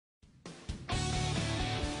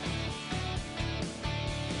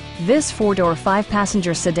This four-door,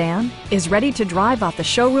 five-passenger sedan is ready to drive off the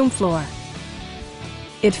showroom floor.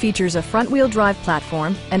 It features a front-wheel drive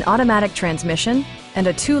platform, an automatic transmission, and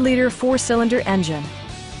a 2-liter four-cylinder engine.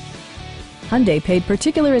 Hyundai paid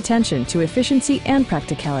particular attention to efficiency and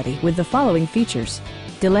practicality with the following features: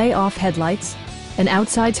 delay-off headlights, an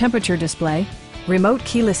outside temperature display, remote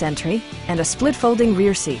keyless entry, and a split-folding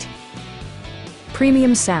rear seat.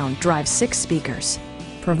 Premium sound drives 6 speakers,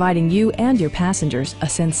 providing you and your passengers a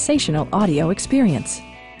sensational audio experience.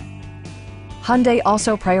 Hyundai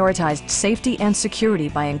also prioritized safety and security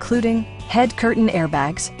by including head curtain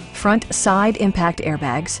airbags, front side impact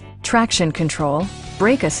airbags, traction control,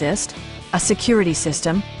 brake assist, a security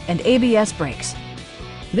system, and ABS brakes.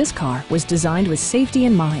 This car was designed with safety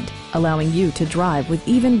in mind, allowing you to drive with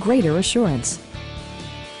even greater assurance.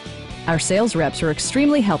 Our sales reps are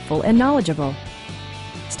extremely helpful and knowledgeable.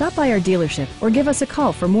 Stop by our dealership or give us a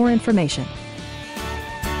call for more information.